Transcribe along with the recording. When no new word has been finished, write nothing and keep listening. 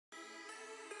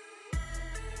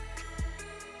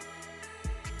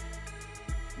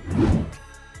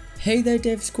Hey there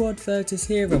Dev Squad, Virtus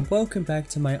here and welcome back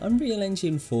to my Unreal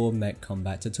Engine 4 Mech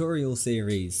Combat tutorial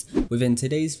series. Within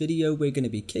today's video we're going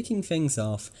to be kicking things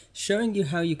off, showing you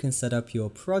how you can set up your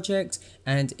project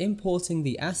and importing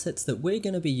the assets that we're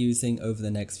going to be using over the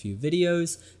next few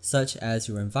videos, such as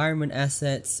your environment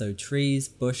assets, so trees,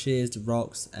 bushes,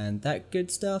 rocks and that good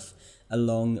stuff,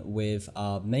 along with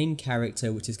our main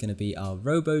character which is going to be our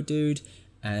Robo Dude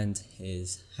and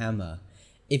his hammer.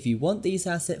 If you want these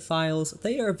asset files,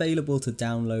 they are available to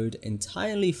download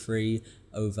entirely free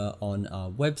over on our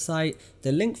website,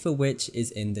 the link for which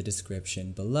is in the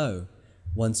description below.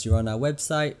 Once you're on our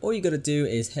website, all you gotta do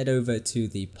is head over to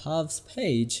the paths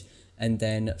page and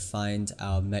then find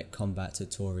our Mech Combat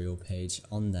tutorial page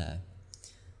on there.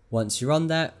 Once you're on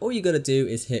there, all you gotta do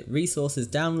is hit resources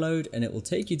download and it will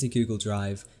take you to Google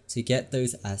Drive to get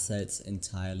those assets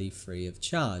entirely free of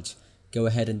charge. Go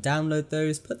ahead and download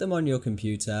those, put them on your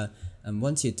computer, and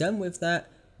once you're done with that,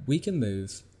 we can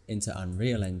move into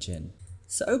Unreal Engine.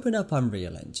 So open up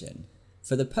Unreal Engine.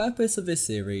 For the purpose of this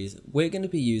series, we're going to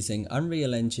be using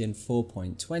Unreal Engine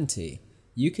 4.20.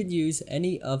 You could use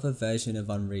any other version of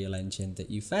Unreal Engine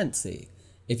that you fancy.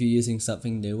 If you're using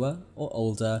something newer or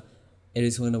older, it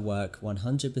is going to work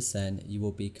 100%, you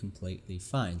will be completely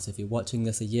fine. So if you're watching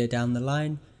this a year down the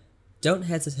line, don't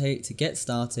hesitate to get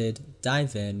started,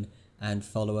 dive in, and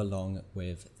follow along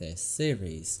with this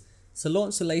series. So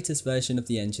launch the latest version of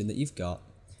the engine that you've got,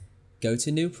 go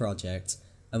to new project,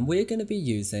 and we're going to be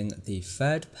using the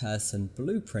third person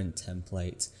blueprint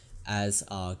template as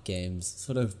our game's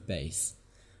sort of base.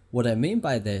 What I mean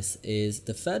by this is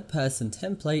the third person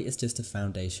template is just a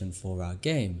foundation for our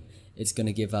game. It's going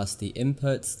to give us the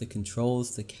inputs, the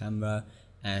controls, the camera,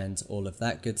 and all of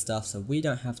that good stuff, so we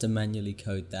don't have to manually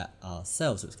code that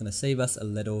ourselves. So it's going to save us a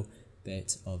little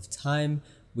bit of time.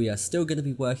 We are still going to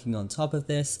be working on top of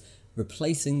this,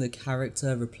 replacing the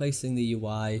character, replacing the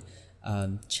UI,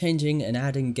 changing and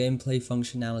adding gameplay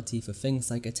functionality for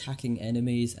things like attacking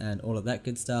enemies and all of that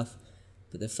good stuff.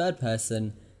 But the third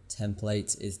person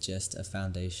template is just a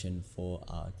foundation for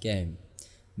our game.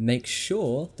 Make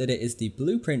sure that it is the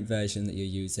blueprint version that you're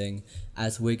using,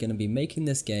 as we're going to be making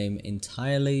this game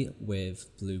entirely with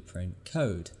blueprint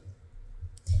code.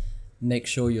 Make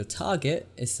sure your target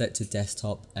is set to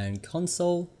desktop and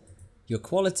console, your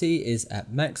quality is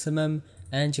at maximum,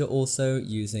 and you're also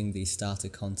using the starter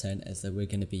content as though we're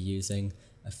going to be using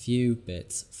a few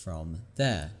bits from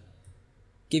there.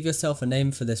 Give yourself a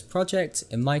name for this project.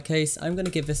 In my case, I'm going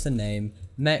to give this a name,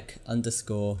 Mech_Combat,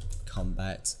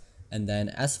 and then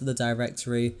as for the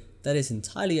directory, that is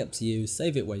entirely up to you,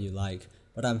 save it where you like,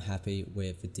 but I'm happy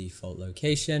with the default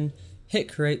location.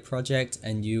 Hit create project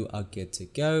and you are good to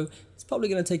go. It's probably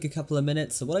going to take a couple of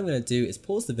minutes, so what I'm going to do is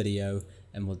pause the video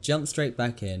and we'll jump straight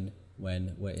back in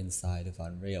when we're inside of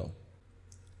Unreal.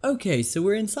 Okay, so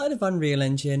we're inside of Unreal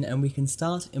Engine and we can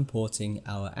start importing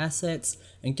our assets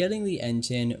and getting the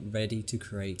engine ready to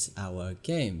create our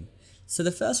game. So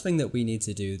the first thing that we need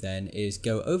to do then is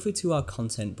go over to our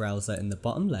content browser in the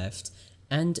bottom left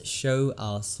and show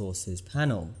our sources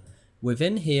panel.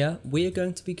 Within here, we are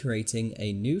going to be creating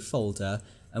a new folder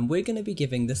and we're going to be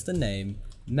giving this the name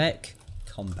Mech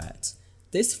Combat.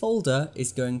 This folder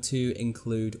is going to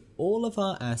include all of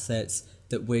our assets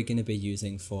that we're going to be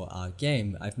using for our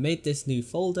game. I've made this new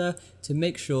folder to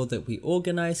make sure that we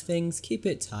organize things, keep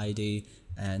it tidy,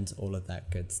 and all of that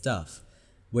good stuff.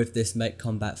 With this Mech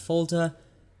Combat folder,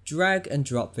 drag and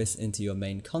drop this into your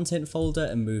main content folder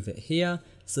and move it here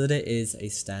so that it is a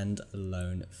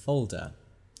standalone folder.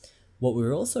 What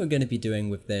we're also going to be doing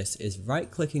with this is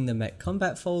right-clicking the Mech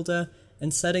Combat folder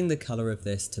and setting the color of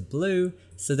this to blue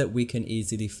so that we can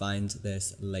easily find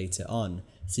this later on.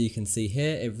 So you can see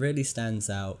here it really stands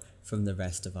out from the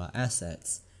rest of our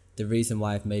assets. The reason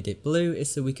why I've made it blue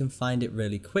is so we can find it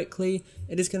really quickly.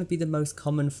 It is going to be the most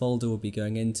common folder we'll be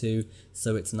going into,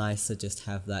 so it's nice to just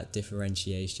have that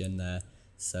differentiation there,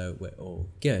 so we're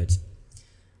all good.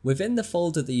 Within the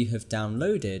folder that you have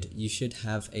downloaded, you should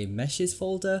have a meshes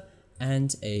folder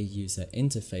and a user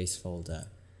interface folder.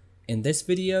 In this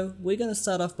video, we're going to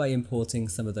start off by importing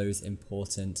some of those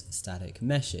important static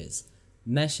meshes.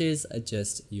 Meshes are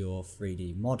just your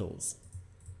 3D models.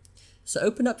 So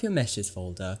open up your meshes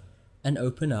folder and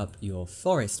open up your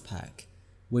forest pack.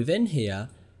 Within here,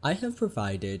 I have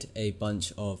provided a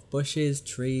bunch of bushes,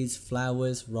 trees,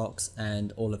 flowers, rocks,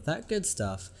 and all of that good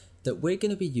stuff that we're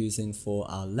going to be using for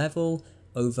our level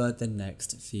over the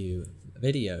next few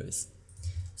videos.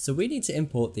 So we need to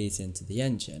import these into the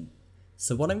engine.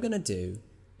 So what I'm going to do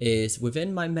is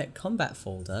within my Mech Combat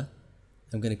folder,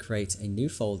 I'm going to create a new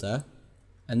folder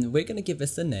and we're going to give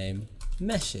this the name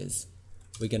Meshes.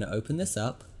 We're going to open this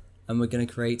up and we're going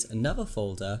to create another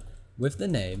folder with the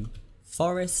name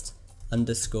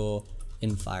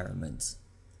forest_environment.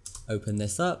 Open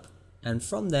this up, and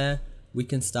from there we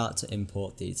can start to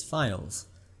import these files.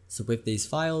 So with these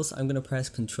files, I'm going to press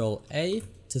Ctrl A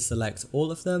to select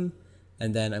all of them,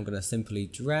 and then I'm going to simply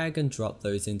drag and drop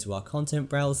those into our content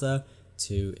browser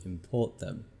to import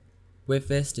them. With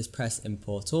this, just press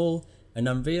Import All, and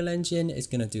Unreal Engine is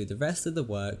going to do the rest of the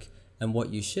work, and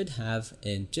what you should have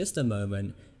in just a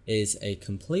moment is a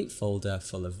complete folder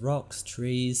full of rocks,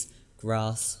 trees,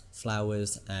 grass,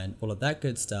 flowers, and all of that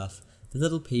good stuff, the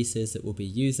little pieces that we'll be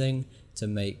using to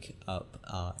make up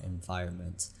our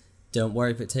environment. Don't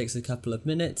worry if it takes a couple of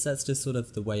minutes, that's just sort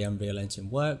of the way Unreal Engine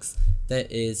works. There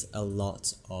is a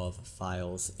lot of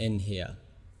files in here.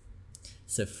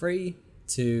 So 3,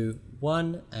 2,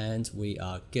 1, and we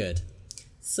are good.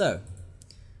 So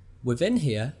within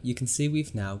here, you can see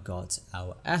we've now got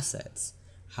our assets.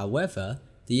 However,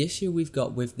 the issue we've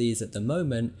got with these at the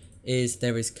moment is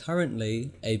there is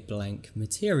currently a blank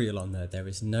material on there. There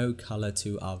is no color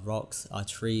to our rocks, our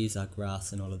trees, our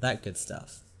grass, and all of that good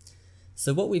stuff.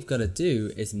 So what we've got to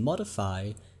do is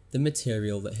modify the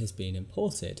material that has been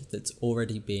imported that's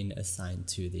already been assigned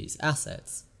to these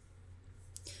assets.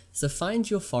 So find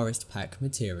your forest pack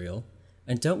material,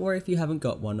 and don't worry if you haven't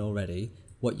got one already.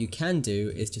 What you can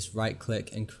do is just right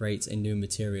click and create a new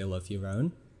material of your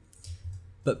own.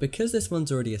 But because this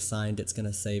one's already assigned, it's going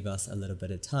to save us a little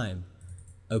bit of time.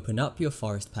 Open up your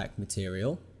forest pack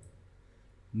material,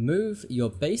 move your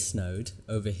base node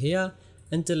over here,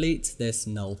 and delete this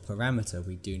null parameter.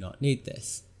 We do not need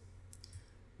this.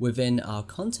 Within our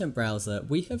content browser,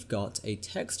 we have got a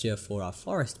texture for our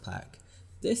forest pack.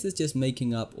 This is just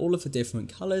making up all of the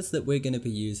different colors that we're going to be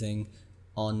using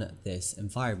on this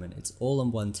environment. It's all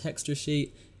on one texture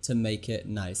sheet to make it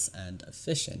nice and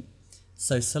efficient.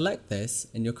 So select this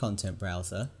in your content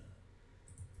browser,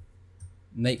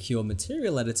 make your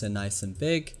material editor nice and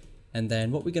big, and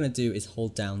then what we're going to do is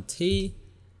hold down T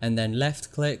and then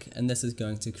left click, and this is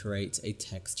going to create a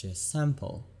texture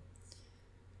sample.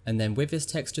 And then with this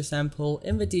texture sample,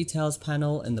 in the details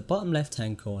panel in the bottom left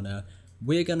hand corner,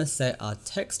 we're going to set our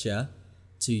texture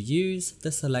to use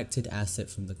the selected asset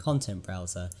from the content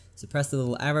browser. So press the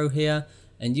little arrow here,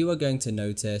 and you are going to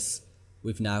notice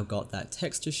we've now got that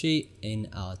texture sheet in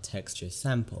our texture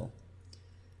sample.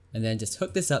 And then just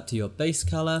hook this up to your base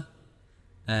color,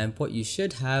 and what you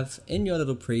should have in your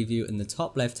little preview in the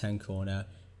top left hand corner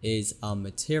is our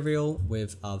material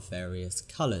with our various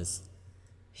colors.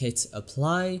 Hit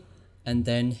apply and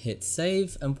then hit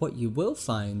save, and what you will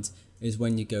find is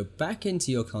when you go back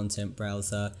into your content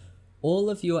browser, all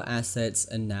of your assets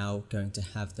are now going to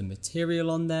have the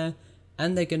material on there,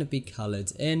 and they're going to be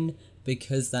colored in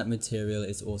because that material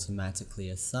is automatically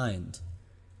assigned.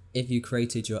 If you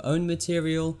created your own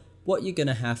material, what you're going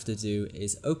to have to do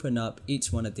is open up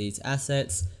each one of these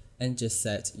assets and just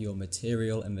set your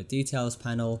material in the details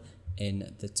panel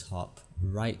in the top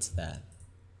right there.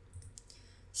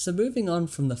 So moving on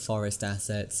from the forest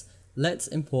assets, let's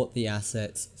import the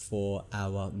assets for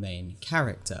our main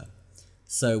character.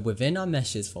 So within our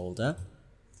meshes folder,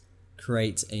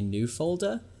 create a new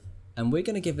folder, and we're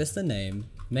going to give this the name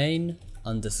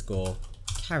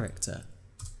main_character.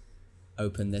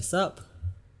 Open this up,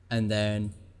 and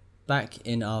then back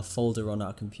in our folder on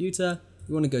our computer,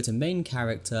 we want to go to main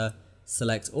character,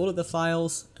 select all of the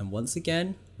files, and once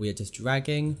again, we are just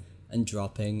dragging and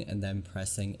dropping and then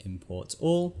pressing import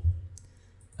all.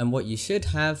 And what you should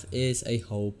have is a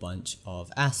whole bunch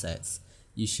of assets.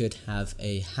 You should have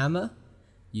a hammer,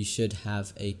 you should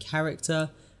have a character,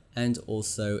 and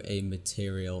also a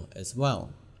material as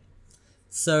well.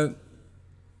 So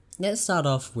let's start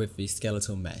off with the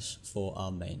skeletal mesh for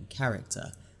our main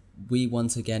character. We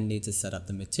once again need to set up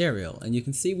the material, and you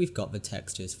can see we've got the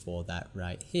textures for that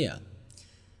right here.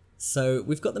 So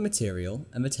we've got the material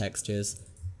and the textures.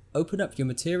 Open up your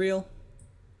material,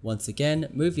 once again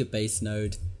move your base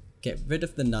node, get rid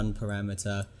of the none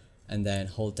parameter, and then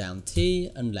hold down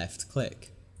T and left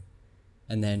click.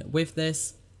 And then with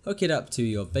this, hook it up to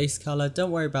your base color,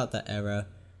 don't worry about that error,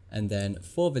 and then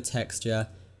for the texture,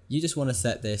 you just want to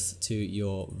set this to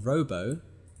your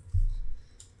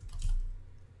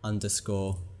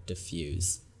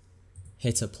robo_diffuse.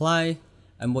 Hit apply,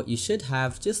 and what you should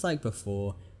have, just like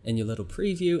before, in your little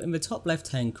preview in the top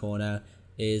left hand corner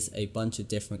is a bunch of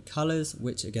different colors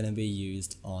which are going to be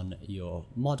used on your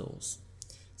models.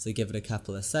 So give it a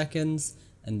couple of seconds,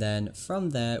 and then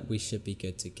from there we should be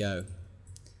good to go.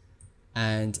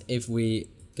 And if we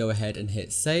go ahead and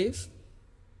hit save,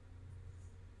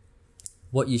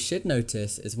 what you should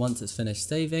notice is once it's finished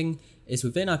saving is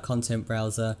within our content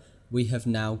browser, we have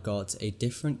now got a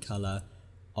different color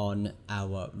on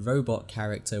our robot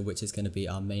character, which is going to be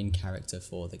our main character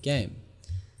for the game.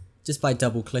 Just by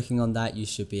double clicking on that, you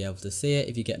should be able to see it.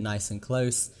 If you get nice and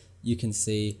close, you can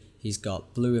see he's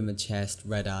got blue in the chest,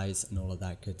 red eyes, and all of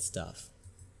that good stuff.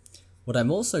 What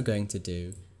I'm also going to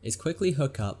do is quickly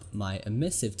hook up my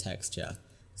emissive texture.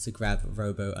 So grab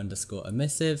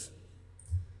robo_emissive,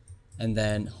 and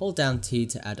then hold down T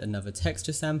to add another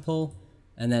texture sample,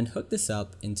 and then hook this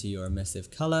up into your emissive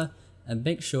color, and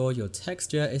make sure your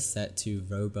texture is set to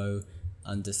robo_emissive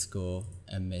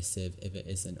if it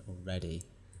isn't already.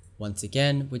 Once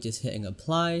again, we're just hitting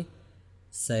apply,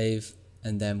 save,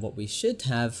 and then what we should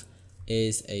have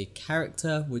is a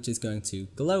character which is going to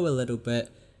glow a little bit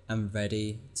and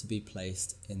ready to be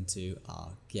placed into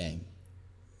our game.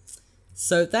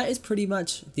 So that is pretty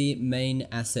much the main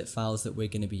asset files that we're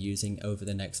going to be using over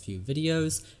the next few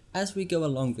videos. As we go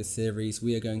along the series,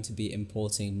 we are going to be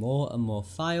importing more and more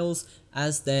files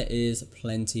as there is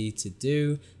plenty to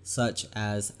do, such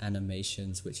as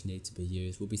animations which need to be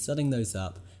used. We'll be setting those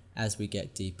up as we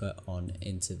get deeper on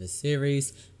into the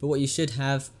series, but what you should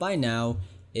have by now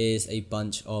is a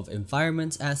bunch of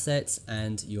environment assets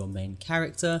and your main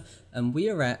character, and we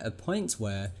are at a point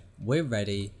where we're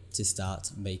ready to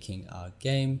start making our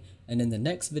game. And in the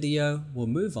next video, we'll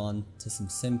move on to some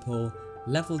simple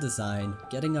level design,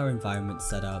 getting our environment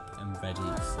set up and ready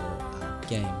for our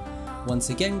game. Once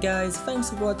again guys, thanks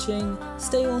for watching,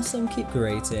 stay awesome, keep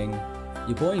creating.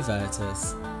 Your boy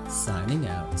Virtus, signing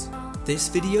out. This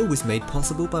video was made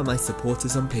possible by my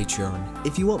supporters on Patreon.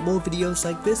 If you want more videos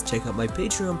like this, check out my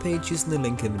Patreon page using the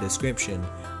link in the description.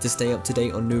 To stay up to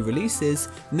date on new releases,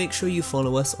 make sure you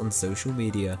follow us on social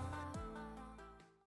media.